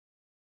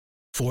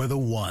For the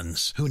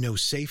ones who know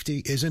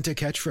safety isn't a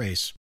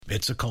catchphrase,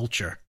 it's a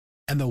culture.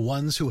 And the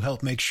ones who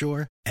help make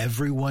sure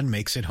everyone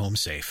makes it home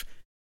safe.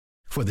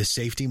 For the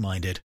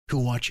safety-minded who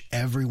watch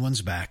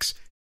everyone's backs,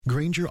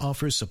 Grainger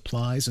offers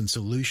supplies and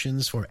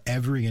solutions for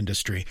every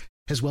industry,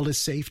 as well as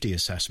safety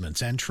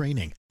assessments and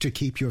training to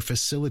keep your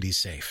facilities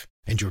safe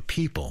and your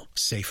people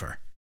safer.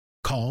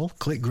 Call,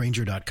 click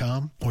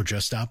Grainger.com, or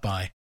just stop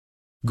by.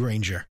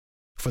 Grainger,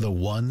 for the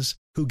ones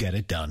who get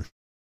it done.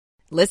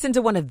 Listen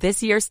to one of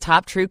this year's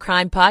top true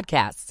crime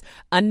podcasts.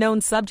 Unknown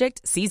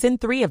Subject, Season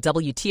 3 of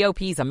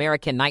WTOP's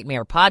American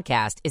Nightmare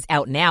podcast is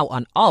out now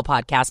on all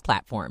podcast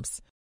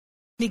platforms.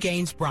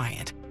 Gaines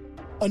Bryant.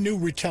 A new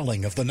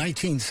retelling of the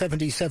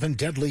 1977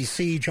 deadly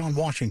siege on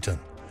Washington.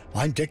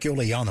 I'm Dick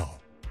Iuliano.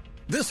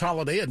 This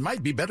holiday, it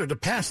might be better to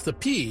pass the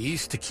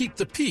peas to keep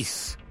the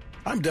peace.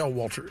 I'm Del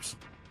Walters.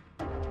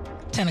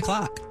 10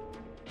 o'clock.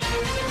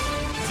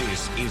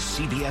 This is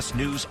CBS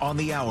News on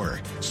the Hour,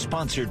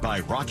 sponsored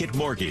by Rocket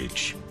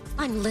Mortgage.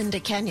 I'm Linda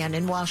Kenyon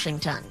in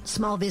Washington.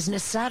 Small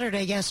Business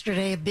Saturday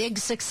yesterday, a big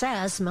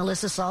success.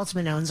 Melissa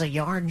Saltzman owns a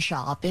yarn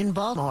shop in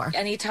Baltimore.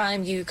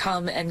 Anytime you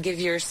come and give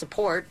your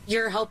support,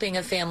 you're helping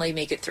a family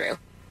make it through.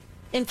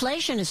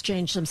 Inflation has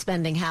changed some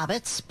spending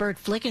habits. Bert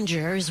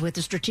Flickinger is with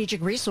the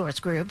Strategic Resource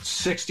Group.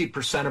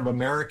 60% of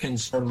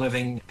Americans are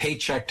living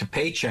paycheck to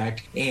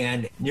paycheck,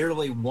 and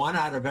nearly 1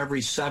 out of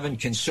every 7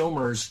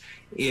 consumers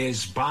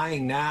is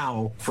buying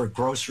now for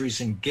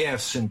groceries and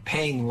gifts and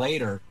paying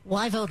later.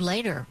 Why vote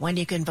later when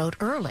you can vote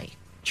early?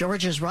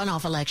 Georgia's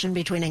runoff election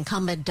between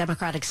incumbent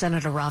Democratic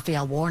Senator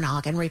Raphael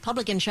Warnock and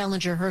Republican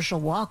challenger Herschel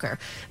Walker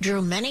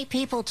drew many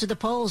people to the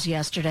polls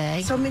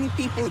yesterday. So many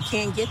people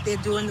can't get there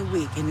during the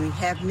week, and we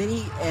have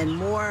many and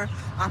more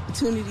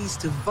opportunities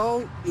to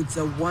vote. It's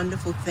a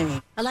wonderful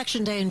thing.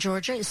 Election day in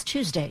Georgia is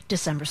Tuesday,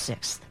 December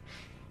 6th.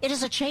 It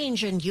is a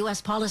change in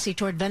U.S. policy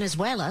toward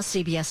Venezuela.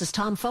 CBS's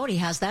Tom Foti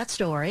has that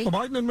story. The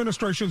Biden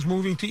administration is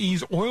moving to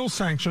ease oil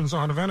sanctions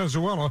on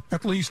Venezuela,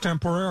 at least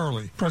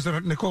temporarily.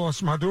 President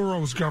Nicolas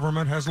Maduro's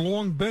government has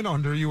long been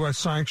under U.S.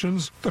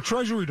 sanctions. The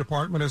Treasury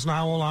Department is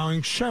now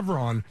allowing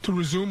Chevron to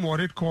resume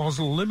what it calls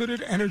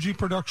limited energy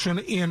production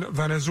in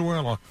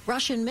Venezuela.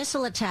 Russian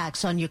missile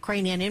attacks on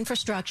Ukrainian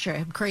infrastructure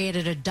have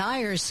created a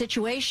dire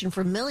situation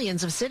for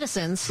millions of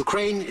citizens.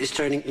 Ukraine is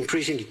turning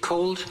increasingly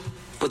cold,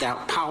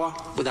 without power,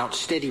 without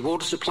steady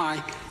water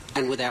supply,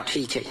 and without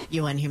heating.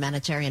 UN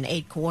Humanitarian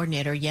Aid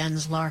Coordinator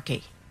Jens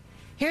Larky.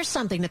 Here's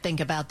something to think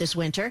about this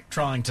winter.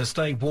 Trying to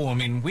stay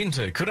warm in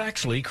winter could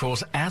actually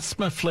cause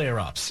asthma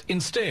flare-ups.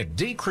 Instead,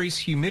 decrease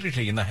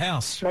humidity in the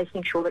house.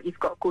 Making sure that you've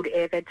got good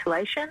air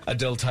ventilation.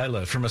 Adele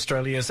Taylor from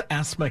Australia's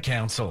Asthma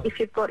Council. If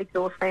you've got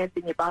exhaust fans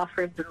in your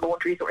bathrooms and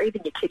laundries or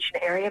even your kitchen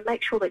area,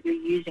 make sure that you're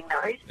using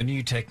those. The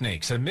new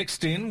techniques are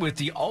mixed in with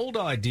the old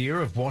idea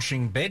of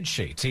washing bed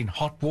sheets in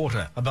hot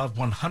water above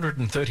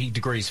 130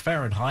 degrees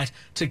Fahrenheit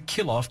to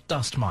kill off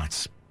dust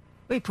mites.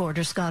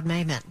 Reporter Scott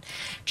Mayman.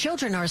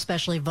 Children are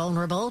especially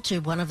vulnerable to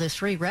one of the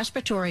 3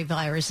 respiratory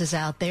viruses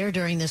out there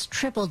during this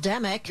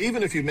triple-demic.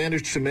 Even if you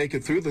manage to make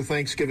it through the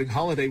Thanksgiving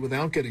holiday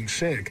without getting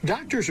sick,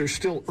 doctors are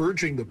still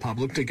urging the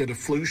public to get a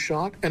flu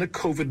shot and a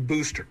COVID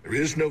booster. There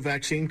is no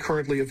vaccine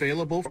currently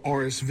available for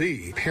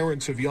RSV.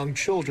 Parents of young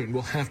children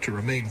will have to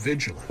remain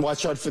vigilant.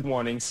 Watch out for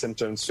warning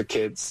symptoms for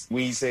kids,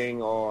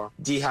 wheezing or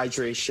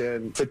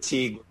dehydration,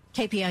 fatigue.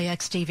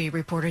 KPIX-TV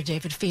reporter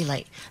David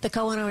Feely. The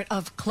co-owner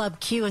of Club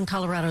Q in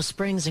Colorado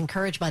Springs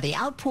encouraged by the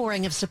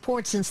outpouring of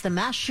support since the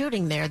mass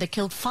shooting there that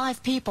killed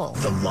 5 people.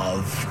 The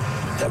love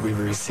that we've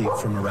received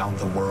from around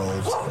the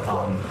world,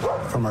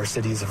 from our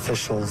city's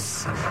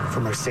officials,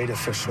 from our state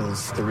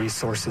officials, the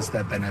resources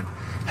that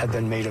have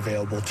been made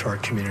available to our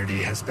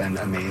community has been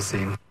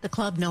amazing. The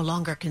club no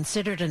longer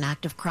considered an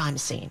active crime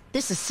scene.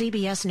 This is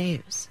CBS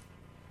News.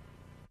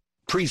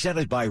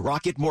 Presented by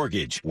Rocket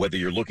Mortgage. Whether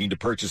you're looking to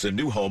purchase a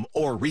new home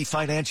or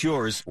refinance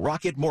yours,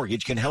 Rocket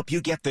Mortgage can help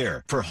you get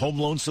there. For home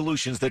loan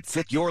solutions that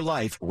fit your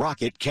life,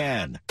 Rocket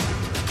can.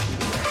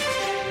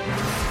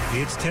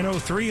 It's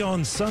 10:03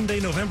 on Sunday,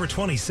 November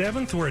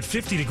 27th. We're at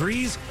 50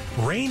 degrees,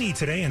 rainy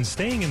today and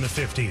staying in the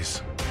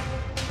 50s.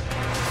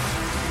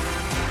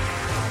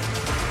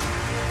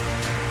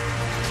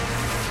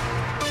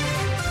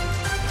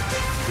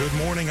 Good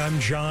morning, I'm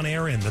John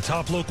Aaron. The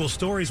top local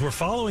stories we're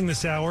following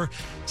this hour.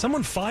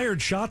 Someone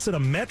fired shots at a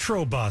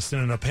Metro bus in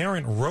an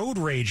apparent road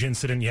rage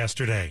incident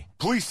yesterday.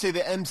 Police say the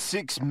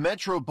M6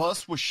 Metro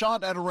bus was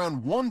shot at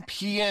around 1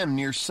 p.m.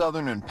 near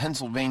Southern and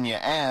Pennsylvania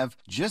Ave,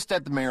 just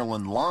at the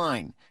Maryland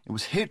line. It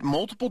was hit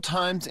multiple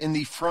times in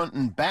the front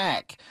and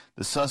back.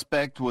 The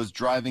suspect was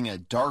driving a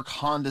dark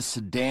Honda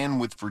sedan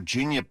with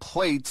Virginia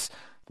plates.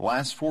 The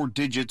last 4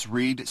 digits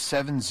read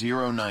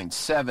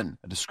 7097.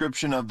 A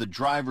description of the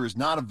driver is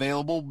not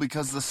available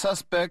because the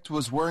suspect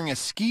was wearing a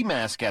ski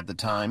mask at the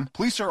time.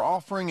 Police are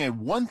offering a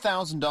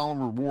 $1,000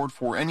 reward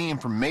for any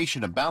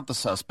information about the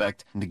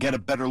suspect. And to get a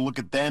better look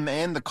at them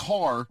and the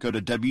car, go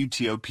to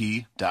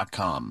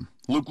WTOP.com.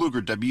 Luke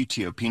Luger,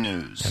 WTOP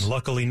News. And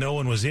luckily no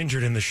one was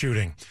injured in the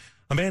shooting.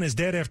 A man is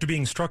dead after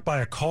being struck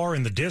by a car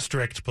in the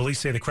district. Police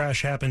say the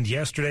crash happened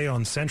yesterday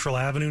on Central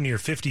Avenue near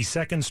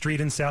 52nd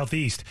Street in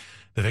Southeast.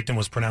 The victim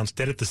was pronounced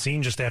dead at the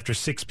scene just after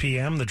 6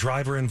 p.m. The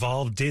driver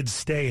involved did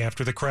stay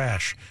after the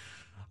crash.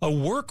 A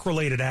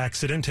work-related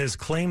accident has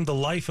claimed the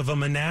life of a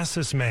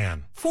Manassas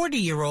man.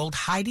 40-year-old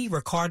Heidi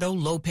Ricardo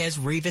Lopez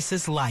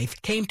Rivas'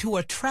 life came to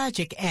a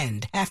tragic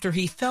end after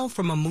he fell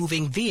from a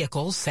moving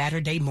vehicle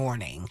Saturday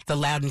morning. The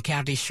Loudoun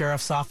County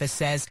Sheriff's Office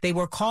says they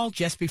were called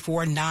just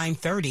before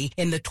 9:30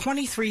 in the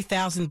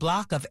 23,000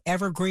 block of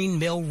Evergreen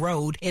Mill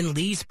Road in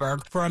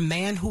Leesburg for a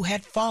man who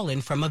had fallen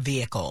from a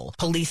vehicle.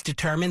 Police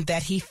determined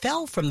that he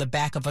fell from the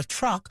back of a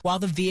truck while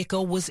the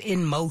vehicle was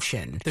in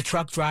motion. The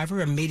truck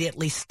driver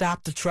immediately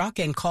stopped the truck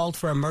and called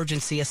for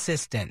emergency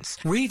assistance.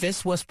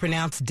 Rivas was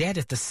pronounced dead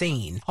at the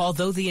scene.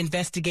 Although the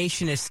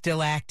investigation is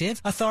still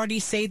active,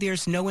 authorities say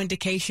there's no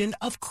indication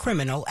of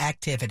criminal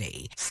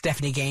activity.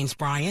 Stephanie Gaines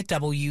Bryant,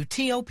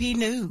 WTOP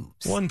News.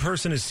 One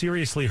person is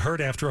seriously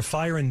hurt after a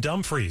fire in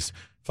Dumfries.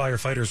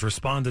 Firefighters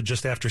responded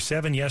just after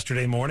 7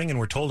 yesterday morning and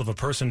were told of a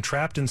person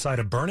trapped inside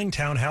a burning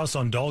townhouse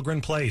on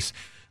Dahlgren Place.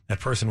 That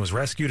person was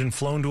rescued and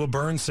flown to a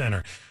burn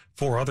center.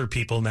 4 other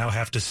people now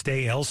have to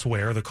stay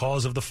elsewhere. The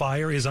cause of the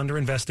fire is under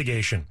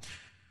investigation.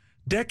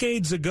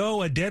 Decades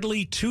ago, a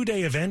deadly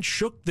 2-day event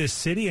shook this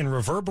city and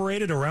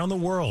reverberated around the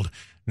world.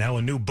 Now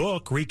a new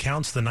book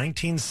recounts the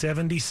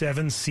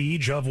 1977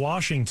 siege of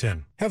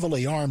Washington.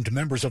 Heavily armed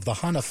members of the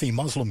Hanafi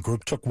Muslim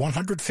group took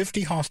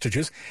 150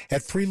 hostages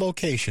at 3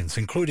 locations,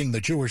 including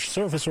the Jewish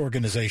service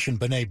organization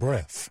B'nai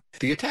B'rith.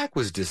 The attack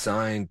was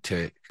designed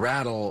to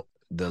rattle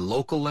the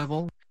local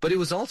level, but it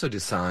was also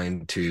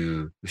designed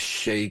to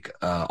shake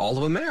all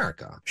of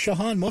America.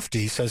 Shahan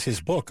Mufti says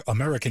his book,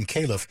 American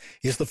Caliph,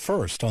 is the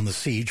first on the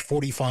siege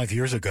 45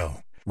 years ago.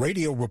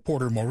 Radio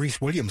reporter Maurice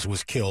Williams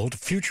was killed.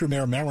 Future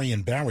Mayor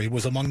Marion Barry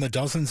was among the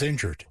dozens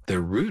injured. The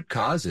root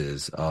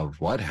causes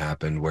of what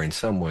happened were in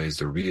some ways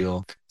the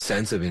real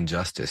sense of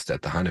injustice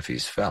that the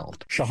Hanafis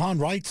felt. Shahan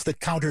writes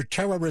that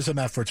counterterrorism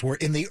efforts were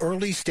in the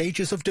early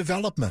stages of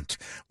development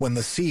when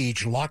the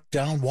siege locked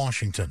down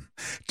Washington.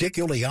 Dick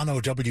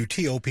Iuliano,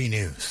 WTOP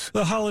News.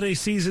 The holiday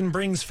season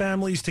brings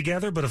families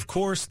together, but of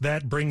course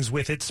that brings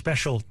with it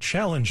special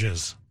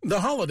challenges.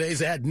 The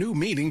holidays add new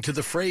meaning to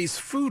the phrase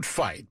food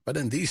fight, but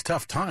in these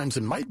tough times,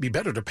 it might be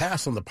better to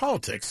pass on the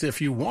politics if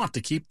you want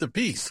to keep the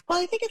peace. Well,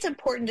 I think it's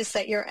important to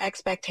set your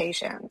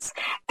expectations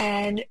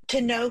and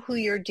to know who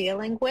you're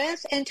dealing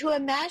with and to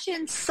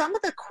imagine some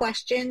of the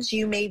questions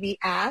you may be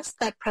asked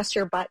that press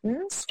your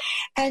buttons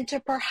and to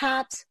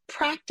perhaps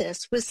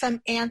practice with some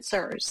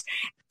answers.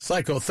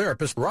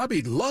 Psychotherapist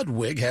Robbie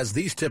Ludwig has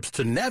these tips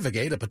to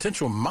navigate a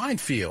potential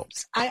minefield.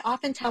 I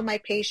often tell my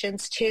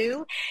patients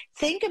to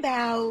think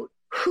about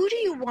who do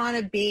you want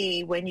to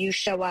be when you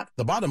show up?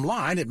 The bottom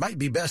line, it might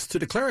be best to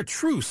declare a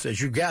truce as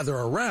you gather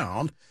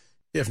around.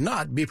 If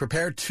not, be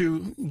prepared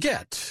to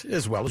get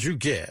as well as you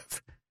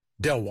give.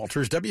 Del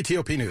Walters,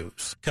 WTOP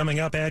News. Coming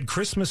up, add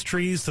Christmas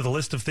trees to the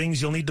list of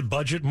things you'll need to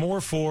budget more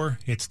for.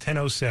 It's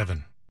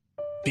 10:07.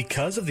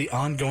 Because of the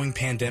ongoing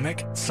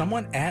pandemic,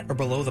 someone at or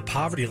below the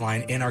poverty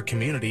line in our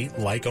community,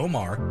 like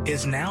Omar,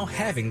 is now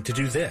having to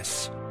do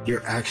this.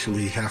 You're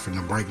actually having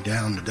to break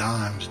down the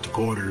dimes, the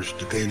quarters,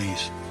 the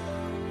pennies,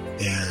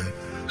 and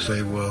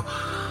say, well,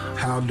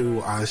 how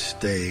do I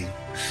stay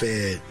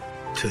fed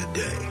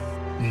today?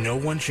 No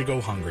one should go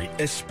hungry,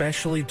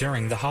 especially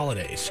during the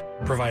holidays.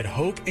 Provide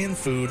hope in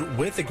food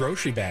with a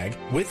grocery bag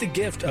with a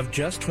gift of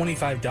just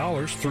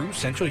 $25 through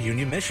Central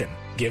Union Mission.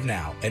 Give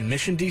now at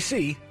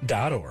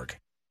missiondc.org.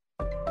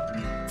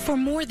 For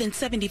more than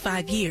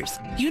 75 years,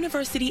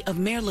 University of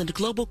Maryland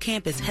Global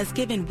Campus has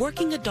given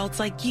working adults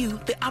like you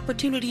the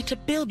opportunity to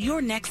build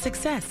your next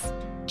success.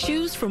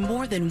 Choose from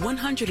more than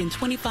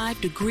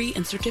 125 degree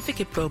and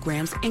certificate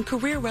programs in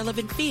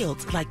career-relevant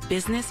fields like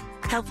business,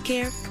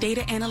 healthcare,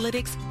 data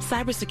analytics,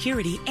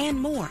 cybersecurity, and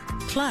more.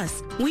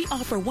 Plus, we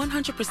offer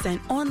 100%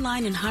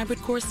 online and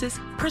hybrid courses,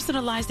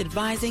 personalized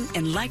advising,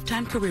 and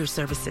lifetime career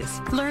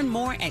services. Learn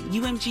more at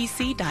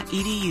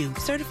umgc.edu,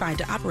 certified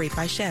to operate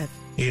by Chev.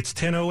 It's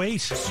 10:08.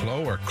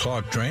 Slow or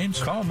clogged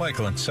drains? Call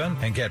Michael & Son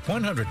and get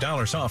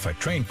 $100 off at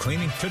drain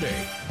cleaning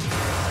today.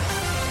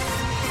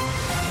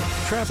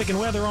 Traffic and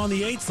weather on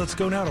the 8th. Let's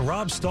go now to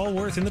Rob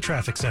Stallworth in the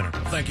traffic center.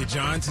 Thank you,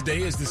 John.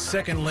 Today is the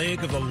second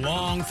leg of the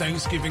long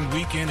Thanksgiving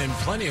weekend, and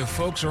plenty of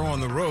folks are on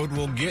the road.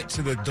 We'll get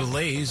to the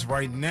delays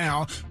right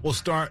now. We'll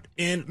start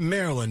in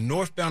Maryland,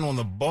 northbound on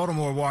the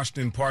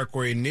Baltimore-Washington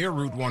Parkway near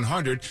Route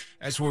 100.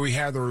 That's where we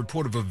have the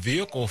report of a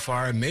vehicle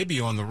fire, maybe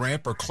on the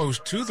ramp or close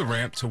to the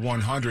ramp to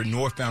 100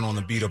 northbound on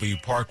the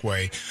BW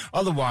Parkway.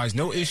 Otherwise,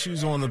 no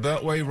issues on the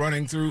Beltway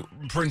running through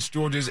Prince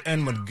George's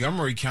and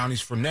Montgomery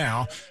counties for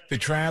now. If you're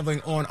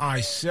traveling on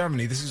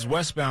I-70, this is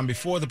westbound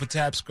before the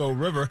Patapsco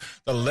River.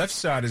 The left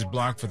side is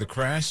blocked for the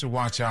crash, so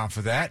watch out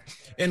for that.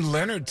 In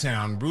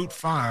Leonardtown, Route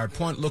 5,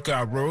 Point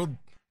Lookout Road,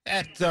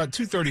 at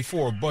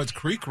 234 Budds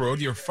Creek Road,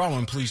 you're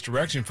following police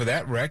direction for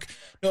that wreck.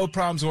 No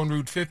problems on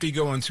Route 50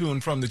 going to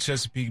and from the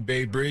Chesapeake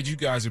Bay Bridge. You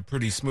guys are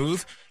pretty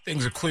smooth.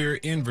 Things are clear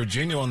in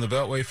Virginia on the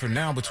Beltway for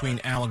now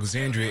between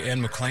Alexandria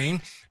and McLean.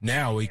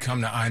 Now we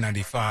come to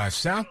I-95.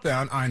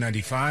 Southbound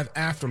I-95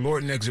 after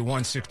Lorton exit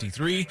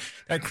 163.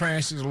 That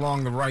crash is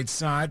along the right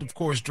side, of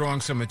course, drawing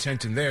some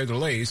attention there.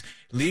 Delays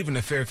leaving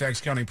the Fairfax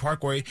County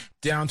Parkway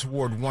down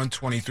toward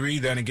 123.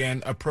 Then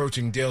again,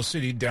 approaching Dale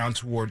City down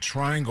toward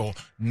Triangle.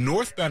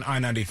 Northbound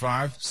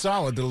I-95,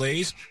 solid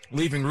delays,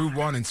 leaving Route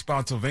 1 in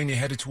Spotsylvania,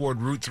 headed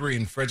toward Route 3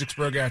 in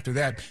Fredericksburg. After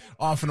that,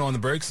 off and on the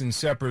brakes in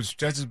separate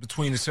stretches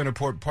between the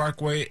Centerport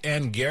Parkway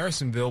and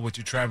Garrisonville, with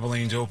your travel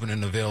lanes open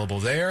and available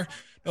there.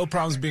 No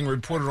problems being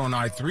reported on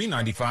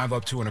I-395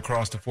 up to and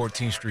across the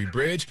 14th Street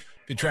Bridge.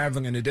 If you're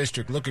traveling in the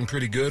district, looking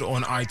pretty good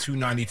on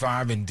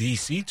I-295 and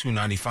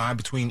DC-295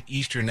 between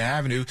Eastern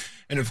Avenue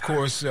and, of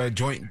course,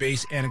 Joint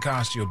Base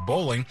Anacostia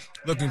Bowling.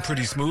 Looking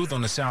pretty smooth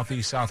on the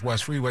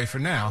Southeast-Southwest Freeway for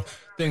now.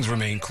 Things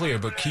remain clear,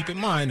 but keep in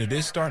mind it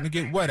is starting to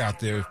get wet out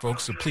there,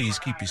 folks, so please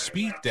keep your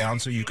speed down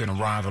so you can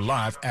arrive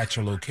alive at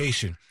your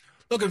location.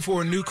 Looking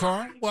for a new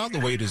car? Well, the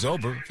wait is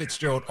over.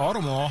 Fitzgerald Auto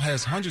Mall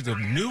has hundreds of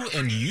new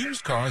and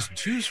used cars to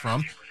choose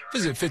from.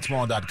 Visit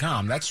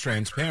fitzmall.com. That's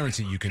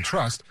transparency you can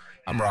trust.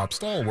 I'm Rob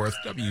Stallworth,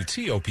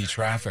 WTOP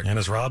Traffic. And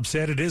as Rob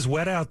said, it is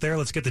wet out there.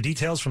 Let's get the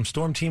details from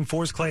Storm Team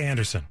 4's Clay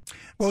Anderson.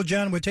 Well,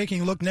 John, we're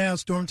taking a look now.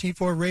 Storm Team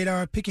 4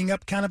 radar picking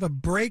up kind of a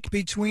break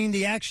between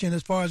the action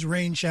as far as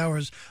rain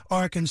showers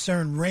are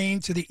concerned. Rain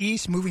to the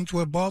east, moving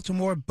toward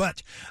Baltimore,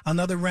 but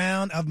another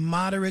round of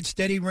moderate,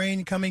 steady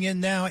rain coming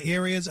in now.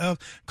 Areas of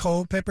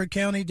Culpeper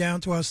County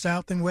down to our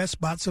south and west,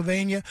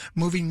 Spotsylvania,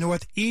 moving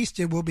northeast.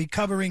 It will be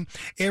covering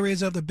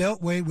areas of the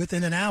Beltway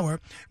within an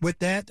hour. With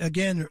that,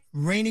 again,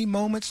 rainy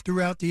moments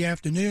throughout the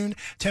afternoon.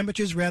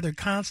 Temperatures rather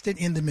constant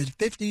in the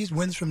mid-50s.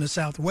 Winds from the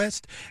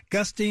southwest,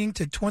 gusting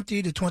to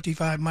 20 to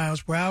 25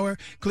 miles per hour.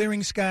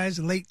 Clearing skies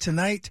late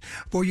tonight.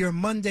 For your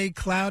Monday,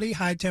 cloudy,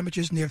 high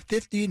temperatures near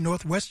 50,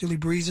 northwesterly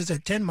breezes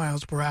at 10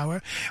 miles per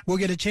hour. We'll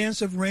get a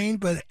chance of rain,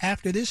 but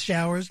after this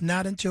showers,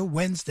 not until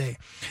Wednesday.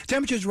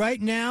 Temperatures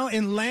right now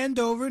in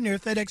Landover near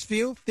FedEx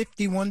Field,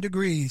 51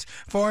 degrees.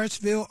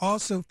 Forestville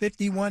also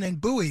 51,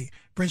 and Bowie,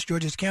 Prince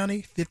George's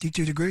County,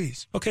 52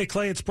 degrees. Okay,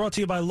 Clay, it's brought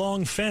to you by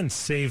Long Fence.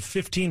 Save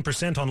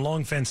 15% on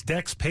Long Fence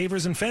decks,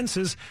 pavers, and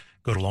fences.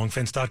 Go to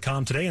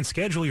longfence.com today and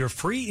schedule your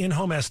free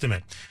in-home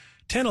estimate.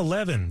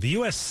 10:11, the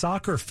U.S.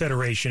 Soccer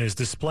Federation is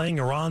displaying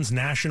Iran's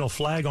national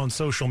flag on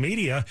social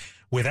media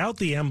without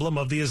the emblem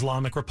of the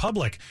Islamic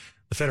Republic.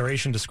 The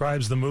Federation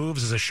describes the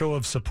moves as a show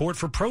of support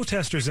for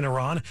protesters in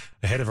Iran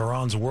ahead of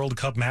Iran's World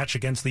Cup match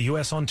against the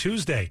U.S. on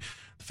Tuesday.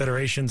 The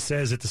Federation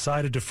says it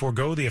decided to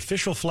forego the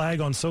official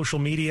flag on social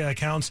media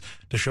accounts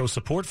to show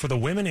support for the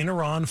women in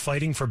Iran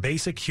fighting for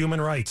basic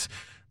human rights.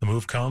 The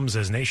move comes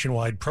as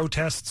nationwide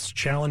protests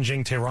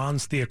challenging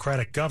Tehran's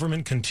theocratic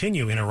government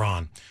continue in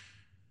Iran.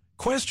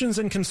 Questions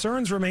and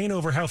concerns remain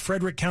over how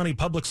Frederick County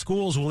Public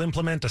Schools will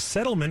implement a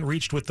settlement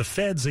reached with the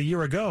feds a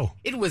year ago.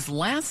 It was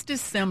last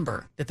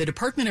December that the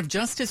Department of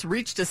Justice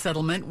reached a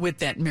settlement with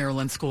that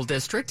Maryland school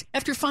district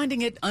after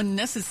finding it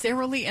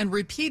unnecessarily and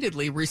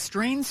repeatedly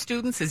restrained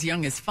students as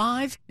young as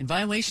 5 in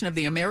violation of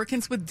the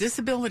Americans with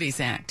Disabilities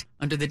Act.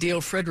 Under the deal,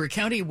 Frederick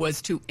County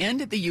was to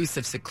end the use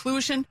of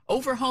seclusion,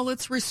 overhaul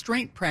its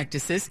restraint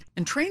practices,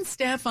 and train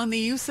staff on the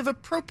use of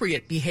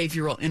appropriate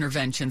behavioral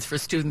interventions for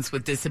students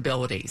with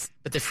disabilities.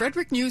 But the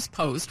Frederick News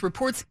Post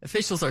reports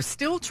officials are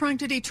still trying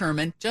to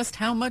determine just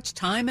how much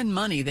time and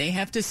money they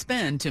have to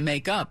spend to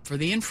make up for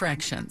the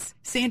infractions.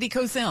 Sandy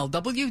Kozel,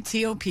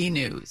 WTOP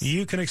News.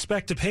 You can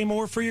expect to pay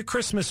more for your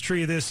Christmas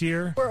tree this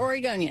year. We're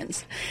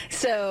Oregonians,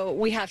 so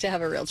we have to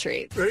have a real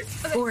treat.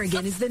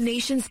 Oregon is the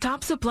nation's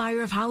top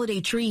supplier of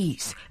holiday trees.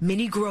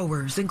 Many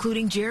growers,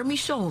 including Jeremy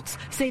Schultz,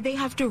 say they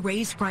have to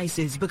raise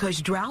prices because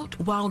drought,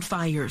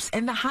 wildfires,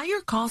 and the higher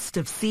cost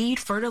of seed,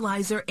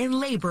 fertilizer, and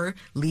labor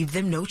leave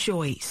them no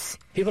choice.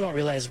 People don't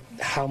realize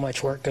how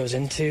much work goes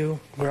into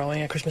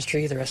growing a Christmas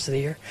tree the rest of the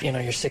year. You know,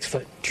 your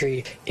 6-foot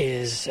tree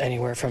is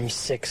anywhere from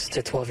 6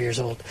 to 12 years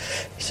old.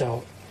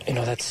 So, you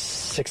know, that's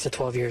 6 to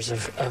 12 years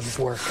of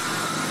work.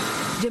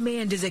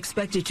 Demand is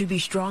expected to be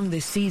strong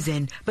this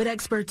season, but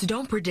experts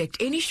don't predict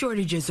any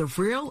shortages of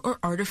real or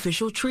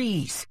artificial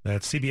trees.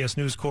 That's CBS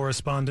News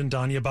correspondent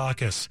Danya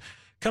Bacchus.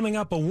 Coming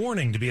up, a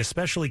warning to be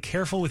especially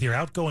careful with your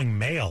outgoing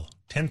mail.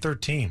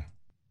 10:13.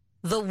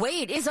 The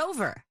wait is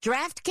over.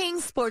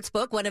 DraftKings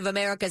Sportsbook, one of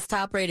America's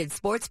top-rated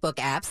sportsbook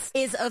apps,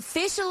 is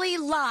officially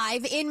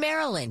live in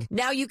Maryland.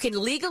 Now you can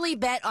legally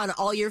bet on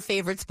all your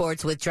favorite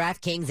sports with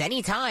DraftKings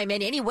anytime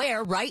and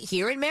anywhere right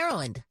here in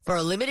Maryland. For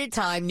a limited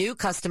time, new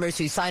customers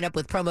who sign up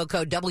with promo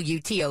code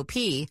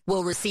WTOP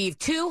will receive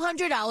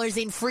 $200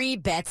 in free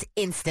bets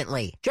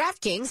instantly.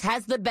 DraftKings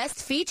has the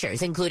best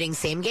features, including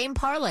same-game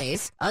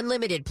parlays,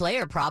 unlimited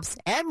player props,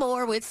 and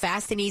more with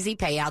fast and easy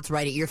payouts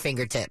right at your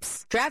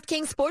fingertips.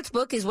 DraftKings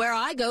Sportsbook is where where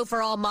I go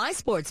for all my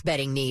sports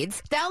betting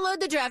needs. Download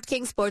the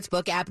DraftKings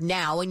Sportsbook app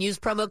now and use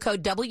promo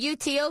code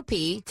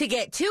WTOP to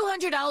get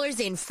 $200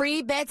 in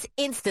free bets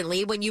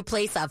instantly when you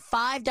place a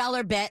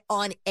 $5 bet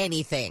on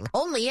anything.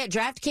 Only at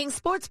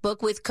DraftKings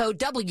Sportsbook with code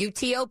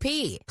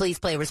WTOP. Please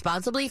play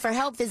responsibly. For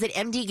help, visit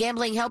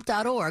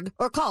mdgamblinghelp.org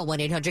or call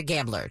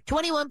 1-800-GAMBLER.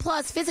 21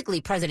 plus,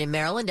 physically present in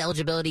Maryland.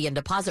 Eligibility and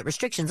deposit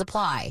restrictions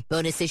apply.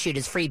 Bonus issued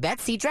as free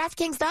bets. See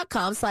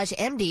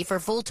DraftKings.com/MD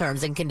for full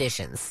terms and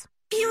conditions.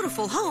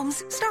 Beautiful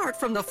homes start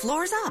from the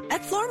floors up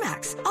at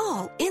Floormax.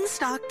 All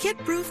in-stock,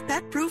 kid-proof,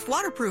 pet-proof,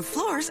 waterproof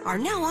floors are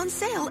now on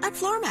sale at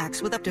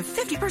Floormax with up to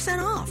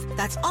 50% off.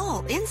 That's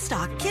all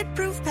in-stock,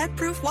 kid-proof,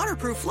 pet-proof,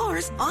 waterproof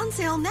floors on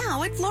sale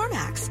now at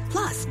Floormax.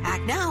 Plus,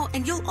 act now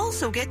and you'll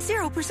also get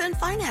 0%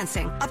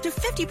 financing, up to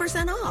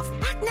 50% off.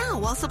 Act now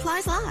while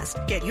supplies last.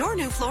 Get your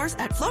new floors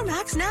at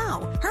Floormax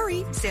now.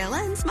 Hurry, sale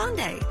ends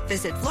Monday.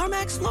 Visit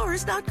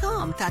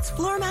FloormaxFloors.com. That's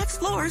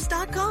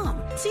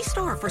FloormaxFloors.com. See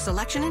store for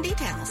selection and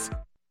details.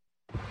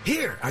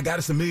 Here, I got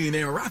us a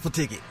millionaire raffle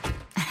ticket.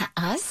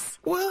 Us?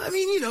 Well, I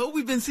mean,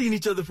 we've been seeing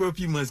each other for a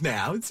few months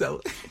now,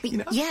 so,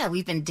 Yeah,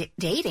 we've been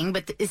dating,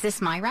 but is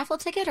this my raffle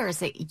ticket or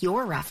is it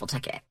your raffle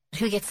ticket?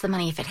 Who gets the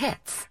money if it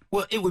hits?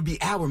 Well, it would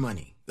be our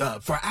money,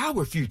 for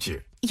our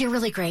future. You're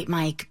really great,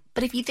 Mike,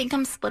 but if you think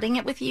I'm splitting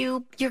it with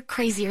you, you're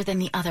crazier than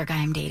the other guy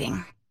I'm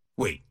dating.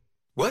 Wait,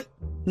 what?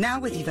 Now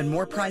with even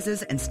more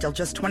prizes and still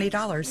just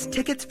 $20,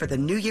 tickets for the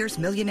New Year's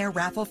Millionaire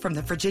Raffle from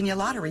the Virginia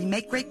Lottery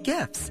make great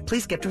gifts.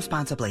 Please gift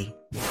responsibly.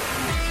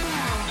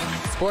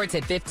 Sports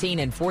at 15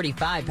 and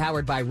 45,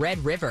 powered by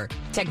Red River.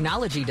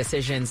 Technology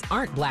decisions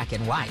aren't black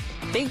and white.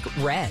 Think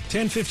red.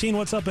 10:15,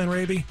 what's up, Ben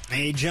Raby?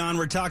 Hey, John,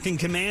 we're talking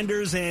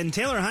Commanders and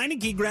Taylor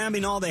Heineke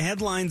grabbing all the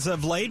headlines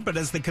of late, but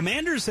as the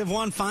Commanders have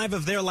won 5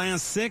 of their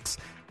last 6,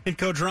 head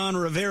coach Ron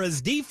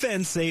Rivera's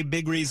defense a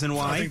big reason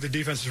why. I think the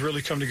defense has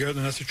really come together,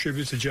 and that's a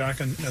tribute to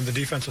Jack and the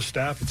defensive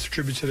staff. It's a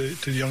tribute to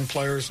the young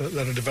players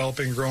that are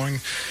developing and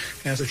growing,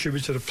 and it's a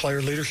tribute to the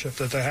player leadership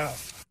that they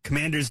have.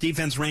 Commanders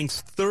defense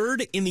ranks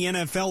 3rd in the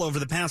NFL over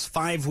the past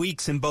 5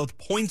 weeks in both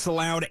points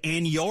allowed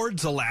and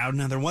yards allowed.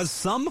 Now, there was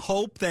some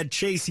hope that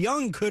Chase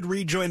Young could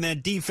rejoin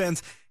that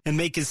defense and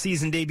make his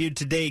season debut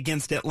today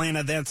against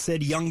Atlanta. That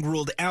said, Young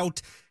ruled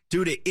out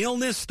due to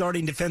illness.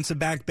 Starting defensive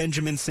back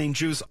Benjamin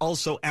St-Juste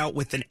also out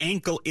with an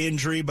ankle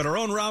injury. But our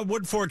own Rob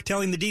Woodfork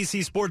telling the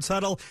DC Sports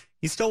Huddle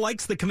he still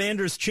likes the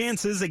Commanders'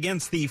 chances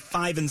against the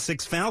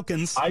 5-6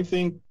 Falcons. I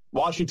think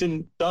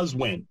Washington does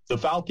win. The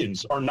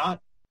Falcons are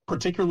not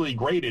particularly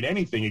great at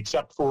anything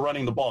except for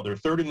running the ball. They're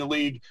 3rd in the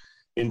league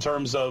in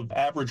terms of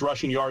average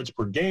rushing yards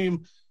per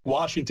game.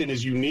 Washington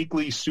is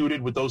uniquely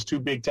suited with those 2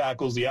 big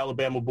tackles, the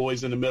Alabama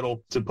boys in the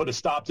middle, to put a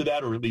stop to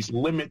that or at least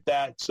limit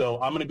that.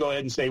 So I'm going to go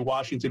ahead and say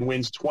Washington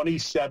wins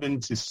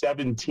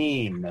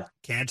 27-17.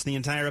 Catch the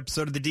entire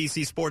episode of the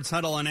DC Sports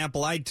Huddle on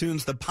Apple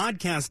iTunes, the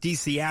Podcast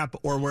DC app,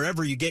 or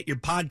wherever you get your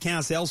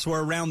podcasts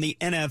elsewhere around the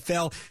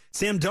NFL.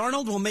 Sam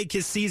Darnold will make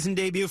his season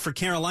debut for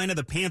Carolina,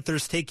 the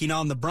Panthers taking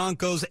on the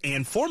Broncos,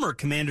 and former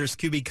Commanders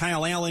QB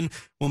Kyle Allen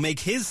will make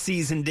his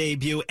season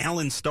debut.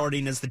 Allen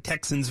starting as the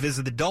Texans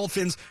visit the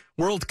Dolphins.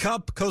 World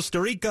Cup, Costa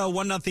Rica,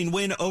 1-0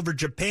 win over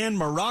Japan.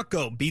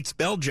 Morocco beats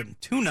Belgium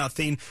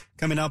 2-0.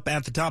 Coming up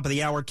at the top of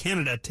the hour,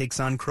 Canada takes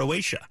on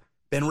Croatia.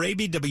 Ben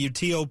Raby,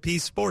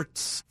 WTOP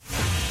Sports.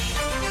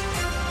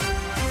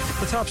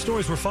 The top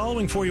stories we're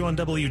following for you on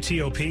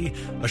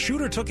WTOP. A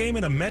shooter took aim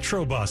at a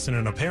Metro bus in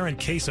an apparent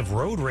case of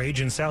road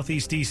rage in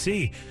Southeast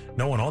D.C.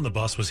 No one on the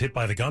bus was hit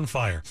by the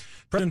gunfire.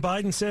 President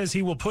Biden says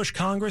he will push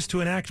Congress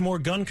to enact more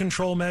gun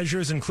control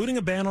measures, including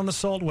a ban on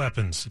assault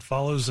weapons. It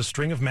follows a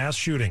string of mass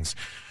shootings.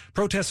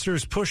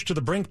 Protesters pushed to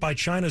the brink by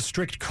China's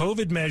strict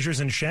COVID measures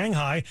in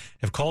Shanghai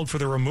have called for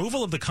the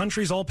removal of the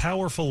country's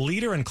all-powerful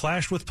leader and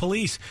clashed with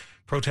police.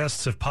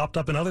 Protests have popped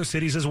up in other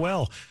cities as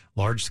well.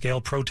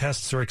 Large-scale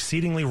protests are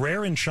exceedingly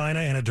rare in China,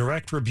 and a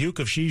direct rebuke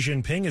of Xi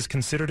Jinping is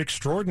considered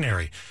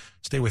extraordinary.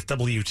 Stay with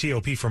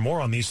WTOP for more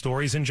on these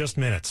stories in just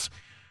minutes.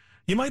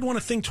 You might want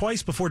to think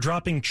twice before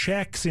dropping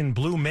checks in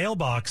blue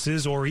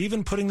mailboxes or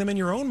even putting them in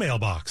your own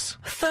mailbox.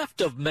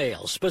 Theft of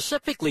mail,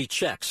 specifically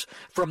checks,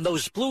 from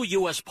those blue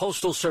U.S.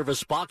 Postal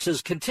Service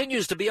boxes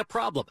continues to be a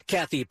problem.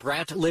 Kathy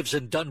Brandt lives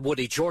in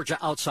Dunwoody, Georgia,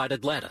 outside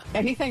Atlanta.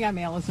 Anything I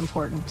mail is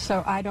important,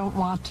 so I don't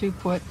want to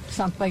put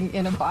something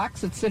in a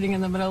box that's sitting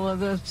in the middle of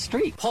the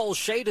street. Paul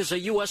Shade is a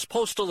U.S.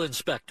 Postal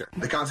Inspector.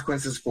 The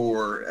consequences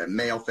for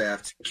mail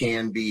theft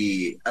can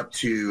be up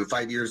to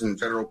 5 years in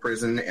federal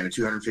prison and a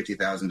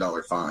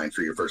 $250,000 fine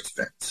for your first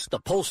offense.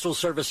 The Postal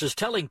Service is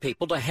telling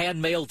people to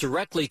hand mail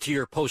directly to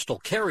your postal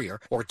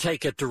carrier or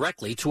take it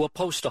directly to a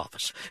post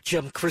office.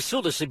 Jim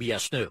Krasula,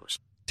 CBS News.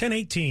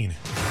 10:18.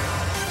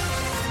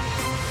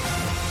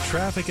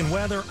 Traffic and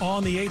weather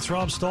on the 8th.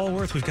 Rob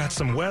Stallworth, we've got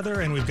some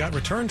weather and we've got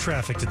return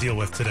traffic to deal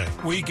with today.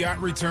 We got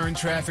return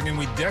traffic and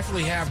we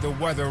definitely have the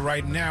weather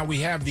right now.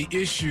 We have the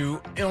issue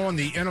on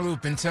the inner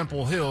loop in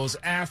Temple Hills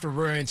after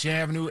Ranch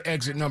Avenue,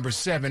 exit number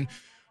 7.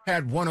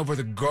 Had one over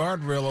the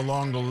guardrail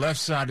along the left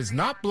side. It's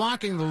not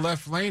blocking the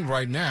left lane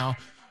right now.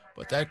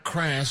 But that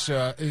crash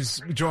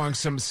is drawing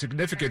some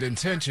significant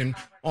attention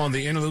on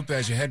the inner loop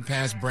as you head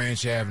past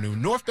Branch Avenue.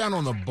 Northbound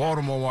on the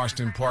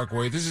Baltimore-Washington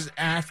Parkway, this is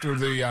after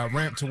the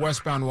ramp to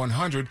westbound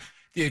 100.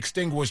 The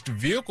extinguished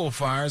vehicle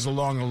fires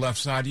along the left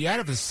side. You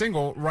have a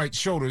single right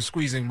shoulder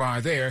squeezing by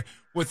there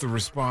with the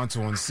response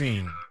on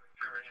scene.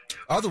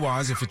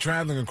 Otherwise, if you're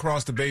traveling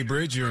across the Bay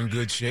Bridge, you're in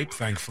good shape,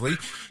 thankfully.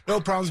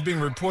 No problems being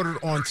reported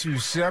on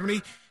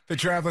 270. For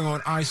traveling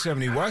on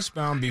I-70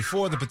 westbound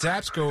before the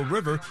Patapsco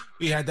River,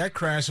 we had that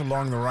crash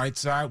along the right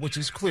side, which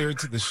is cleared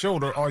to the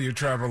shoulder. All your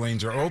travel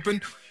lanes are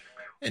open.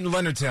 In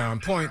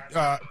Leonardtown,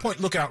 Point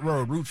Lookout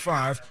Road, Route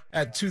 5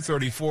 at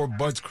 234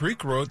 Budds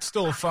Creek Road,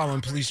 still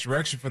following police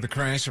direction for the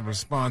crash and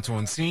response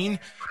on scene.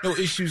 No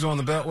issues on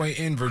the Beltway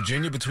in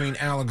Virginia between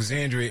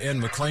Alexandria and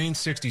McLean.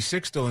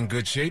 66 still in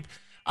good shape.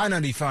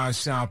 I-95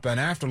 southbound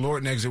after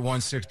Lorton exit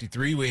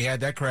 163. We had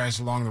that crash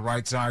along the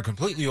right side,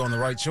 completely on the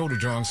right shoulder,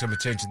 drawing some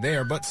attention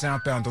there, but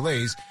southbound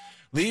delays.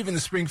 Leaving the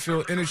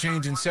Springfield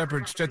interchange in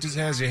separate stretches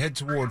as you head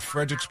toward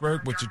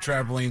Fredericksburg, with your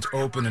travel lanes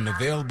open and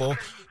available.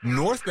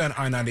 Northbound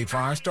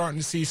I-95 starting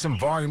to see some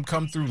volume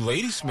come through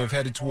Ladysmith,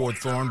 headed toward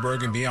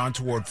Thornburg and beyond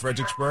toward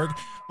Fredericksburg.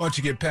 Once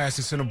you get past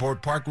the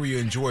Centerport Park, where you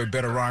enjoy a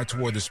better ride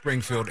toward the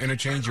Springfield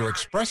interchange, your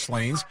express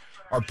lanes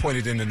are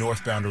pointed in the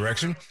northbound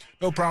direction.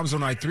 No problems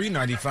on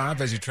I-395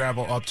 as you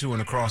travel up to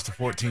and across the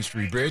 14th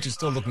Street Bridge. It's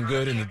still looking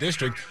good in the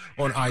district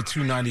on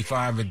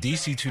I-295 and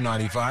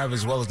DC-295,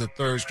 as well as the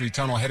 3rd Street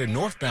Tunnel headed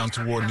northbound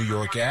toward New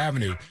York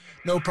Avenue.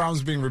 No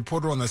problems being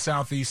reported on the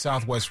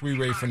Southeast-Southwest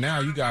Freeway for now.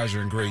 You guys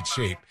are in great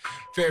shape.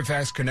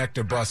 Fairfax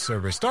Connector bus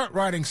service. Start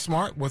riding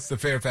smart with the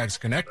Fairfax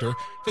Connector.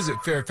 Visit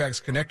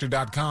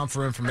fairfaxconnector.com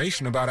for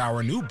information about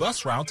our new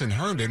bus routes in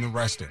Herndon and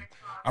Reston.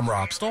 I'm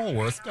Rob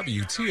Stallworth,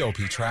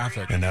 WTOP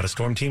Traffic. And now to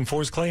Storm Team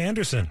 4's Clay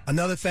Anderson.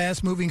 Another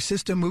fast-moving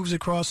system moves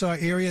across our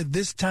area.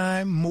 This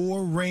time,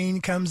 more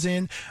rain comes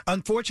in.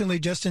 Unfortunately,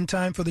 just in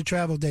time for the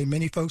travel day.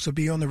 Many folks will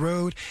be on the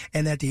road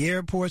and at the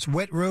airports.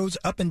 Wet roads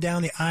up and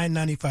down the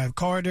I-95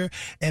 corridor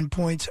and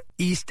points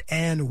east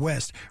and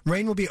west.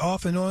 Rain will be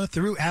off and on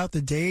throughout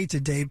the day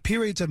today.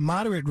 Periods of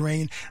moderate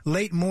rain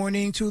late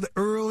morning to the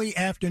early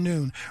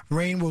afternoon.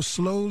 Rain will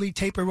slowly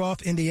taper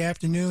off in the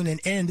afternoon and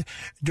end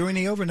during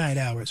the overnight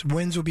hours.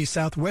 Winds will be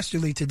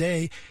southwesterly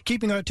today,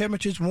 keeping our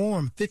temperatures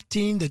warm,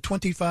 15 to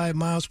 25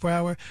 miles per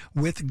hour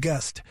with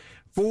gust.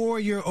 For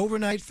your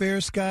overnight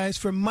fair skies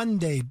for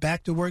Monday,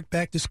 back to work,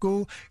 back to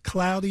school,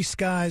 cloudy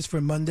skies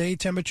for Monday.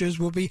 Temperatures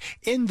will be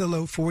in the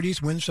low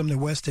 40s, winds from the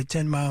west at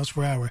 10 miles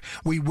per hour.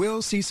 We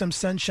will see some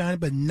sunshine,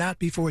 but not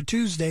before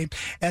Tuesday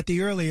at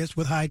the earliest,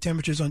 with high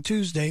temperatures on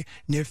Tuesday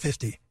near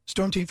 50.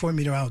 Storm Team 4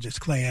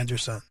 meteorologist Clay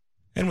Anderson.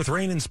 And with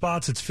rain in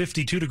spots, it's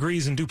 52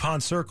 degrees in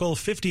DuPont Circle,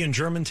 50 in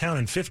Germantown,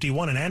 and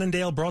 51 in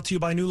Annandale, brought to you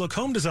by New Look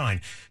Home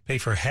Design. Pay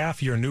for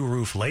half your new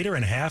roof later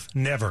and half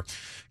never.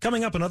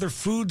 Coming up, another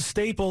food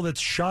staple that's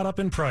shot up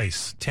in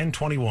price,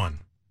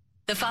 1021.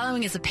 The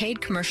following is a paid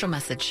commercial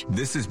message.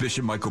 This is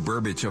Bishop Michael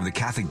Burbidge of the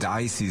Catholic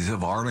Diocese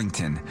of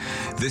Arlington.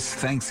 This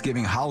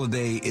Thanksgiving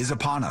holiday is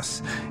upon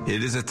us.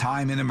 It is a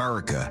time in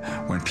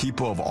America when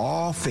people of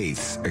all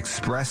faiths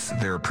express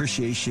their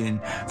appreciation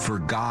for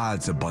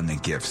God's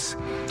abundant gifts.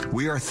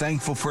 We are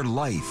thankful for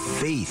life,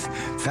 faith,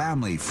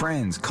 family,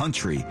 friends,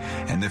 country,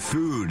 and the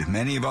food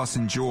many of us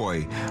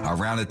enjoy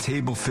around a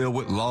table filled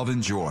with love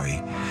and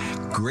joy.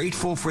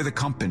 Grateful for the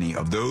company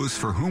of those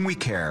for whom we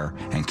care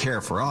and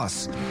care for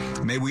us,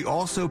 may we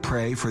also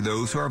pray for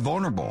those who are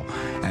vulnerable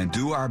and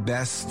do our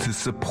best to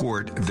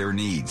support their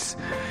needs.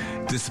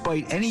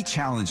 Despite any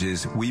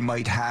challenges we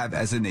might have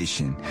as a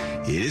nation,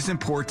 it is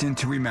important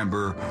to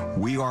remember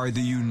we are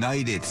the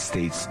United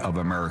States of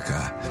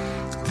America.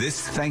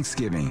 This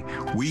Thanksgiving,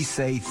 we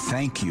say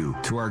thank you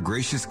to our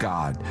gracious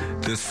God,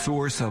 the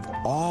source of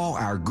all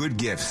our good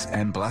gifts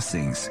and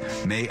blessings.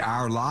 May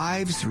our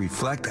lives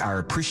reflect our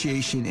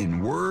appreciation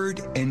in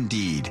word and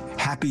deed.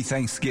 Happy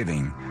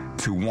Thanksgiving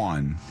to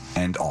one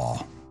and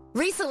all.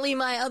 Recently,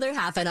 my other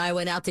half and I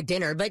went out to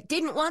dinner, but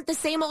didn't want the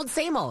same old,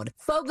 same old.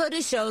 Fogo de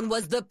Chão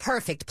was the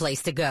perfect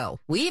place to go.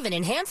 We even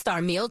enhanced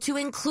our meal to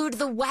include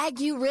the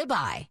Wagyu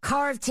ribeye.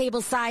 Carved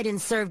tableside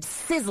and served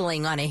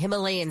sizzling on a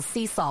Himalayan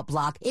sea salt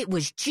block, it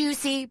was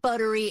juicy,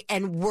 buttery,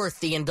 and worth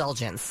the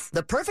indulgence.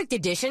 The perfect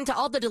addition to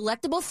all the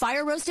delectable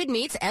fire-roasted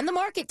meats and the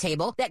market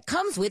table that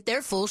comes with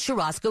their full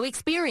churrasco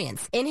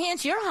experience.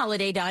 Enhance your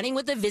holiday dining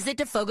with a visit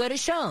to Fogo de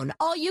Chão.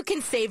 All you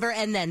can savor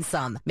and then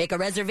some. Make a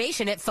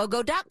reservation at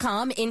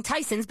fogo.com in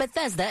Tysons,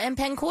 Bethesda, and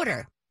Penn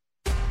Quarter.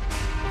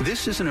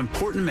 This is an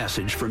important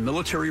message for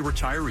military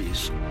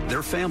retirees,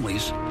 their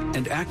families,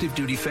 and active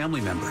duty family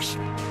members.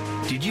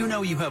 Did you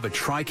know you have a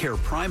TRICARE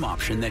Prime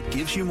option that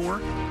gives you more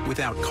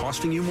without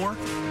costing you more?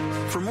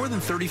 For more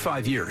than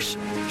 35 years,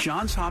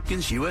 Johns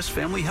Hopkins U.S.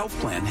 Family Health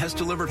Plan has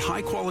delivered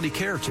high-quality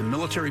care to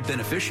military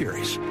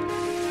beneficiaries.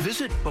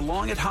 Visit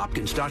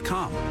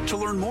belongathopkins.com to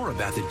learn more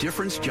about the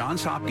difference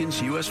Johns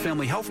Hopkins U.S.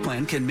 Family Health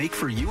Plan can make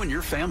for you and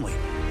your family.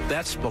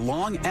 That's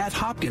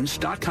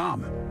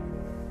belongathopkins.com.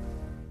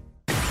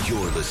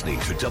 You're listening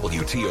to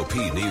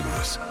WTOP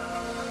News.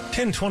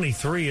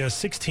 10:23, a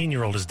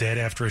 16-year-old is dead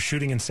after a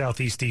shooting in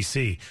Southeast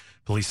D.C.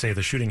 Police say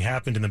the shooting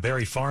happened in the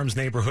Berry Farms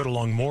neighborhood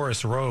along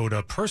Morris Road.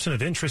 A person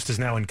of interest is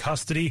now in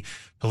custody.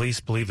 Police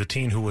believe the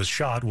teen who was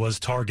shot was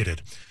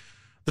targeted.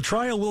 The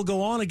trial will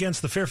go on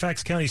against the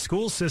Fairfax County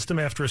school system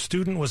after a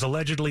student was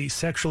allegedly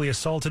sexually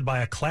assaulted by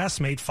a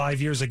classmate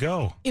 5 years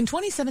ago. In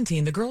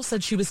 2017, the girl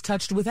said she was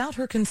touched without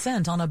her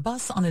consent on a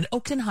bus on an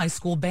Oakton High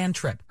School band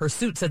trip. Her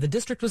suit said the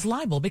district was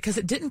liable because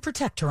it didn't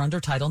protect her under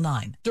Title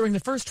IX. During the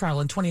first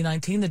trial in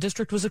 2019, the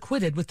district was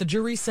acquitted, with the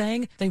jury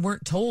saying they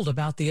weren't told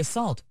about the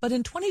assault. But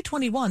in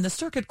 2021, the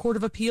Circuit Court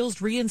of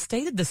Appeals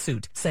reinstated the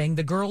suit, saying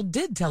the girl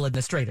did tell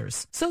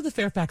administrators. So the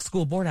Fairfax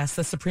School Board asked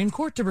the Supreme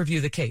Court to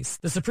review the case.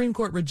 The Supreme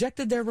Court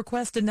rejected their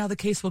request, and now the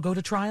case will go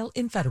to trial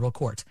in federal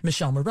court.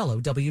 Michelle Morello,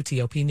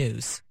 WTOP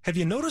News. Have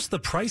you noticed the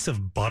price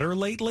of butter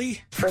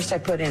lately? First, I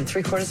put in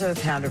 3/4 of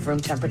a pound of room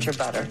temperature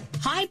butter.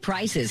 High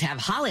prices have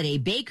holiday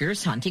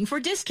bakers hunting for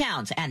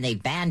discounts, and they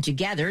band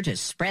together to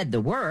spread the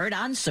word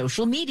on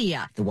social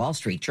media. The Wall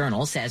Street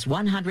Journal says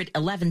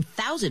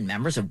 111,000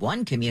 members of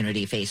one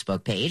community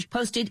Facebook page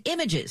posted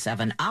images of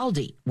an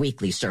Aldi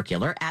weekly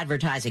circular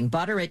advertising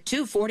butter at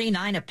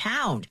 $2.49 a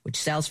pound, which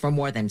sells for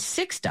more than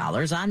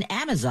 $6 on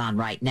Amazon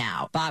right now.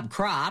 Bob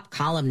Kropp,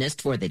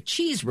 columnist for the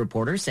Cheese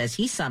Reporter, says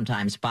he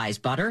sometimes buys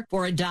butter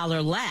for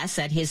 $1 less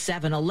at his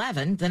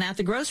 7-Eleven than at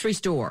the grocery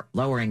store,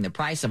 lowering the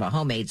price of a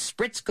homemade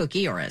Spritz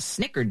cookie or a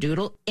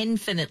Snickerdoodle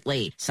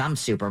infinitely. Some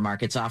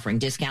supermarkets offering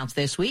discounts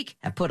this week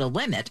have put a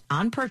limit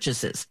on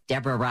purchases.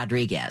 Deborah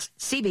Rodriguez,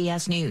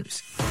 CBS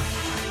News.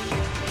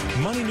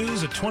 Money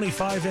news at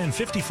 25 and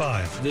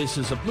 55. This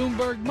is a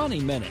Bloomberg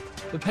Money Minute.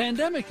 The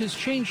pandemic has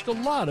changed a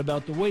lot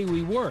about the way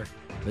we work.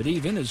 But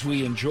even as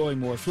we enjoy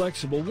more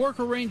flexible work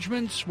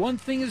arrangements, one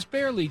thing has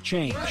barely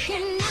changed.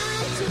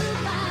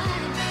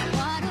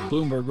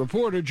 Bloomberg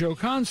reporter Joe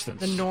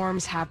Constance. The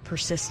norms have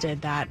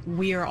persisted that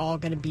we are all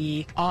going to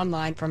be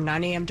online from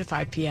 9 a.m. to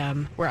 5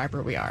 p.m.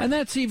 wherever we are. And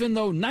that's even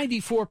though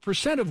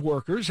 94% of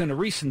workers in a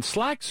recent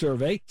Slack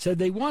survey said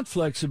they want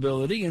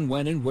flexibility in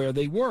when and where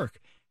they work.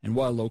 And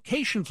while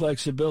location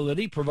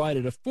flexibility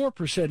provided a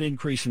 4%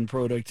 increase in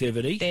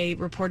productivity, they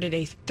reported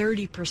a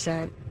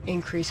 30%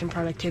 increase in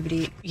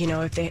productivity,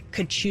 if they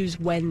could choose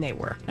when they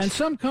work. And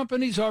some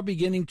companies are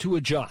beginning to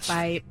adjust.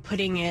 By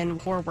putting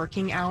in more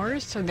working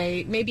hours, so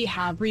they maybe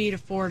have 3 to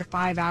 4 to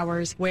 5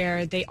 hours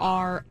where they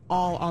are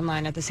all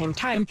online at the same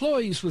time.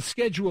 Employees with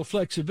schedule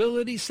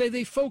flexibility say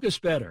they focus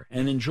better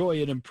and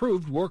enjoy an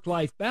improved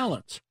work-life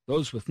balance.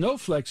 Those with no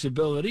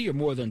flexibility are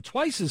more than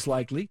twice as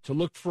likely to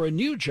look for a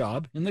new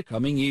job in the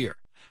coming year.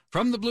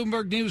 From the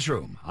Bloomberg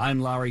Newsroom,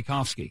 I'm Larry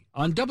Kofsky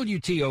on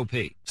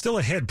WTOP. Still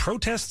ahead,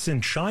 protests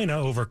in China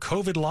over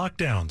COVID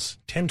lockdowns.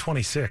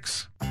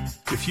 10:26.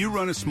 If you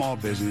run a small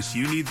business,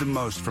 you need the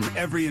most from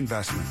every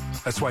investment.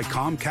 That's why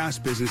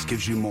Comcast Business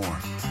gives you more.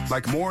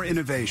 Like more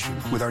innovation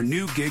with our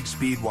new gig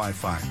speed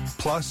Wi-Fi,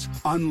 plus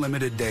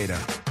unlimited data.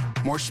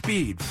 More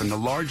speed from the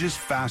largest,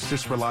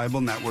 fastest,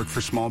 reliable network for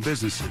small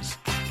businesses.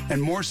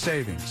 And more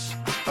savings,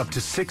 up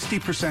to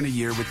 60% a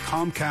year with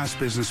Comcast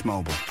Business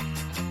Mobile.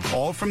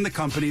 All from the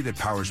company that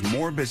powers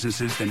more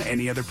businesses than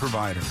any other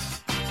provider.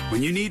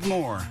 When you need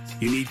more,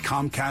 you need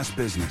Comcast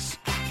Business,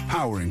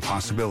 powering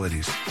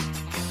possibilities.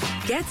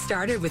 Get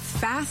started with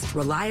fast,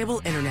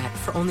 reliable internet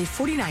for only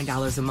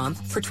 $49 a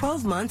month for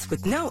 12 months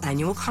with no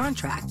annual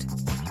contract.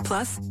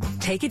 Plus,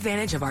 take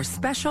advantage of our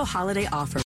special holiday offer.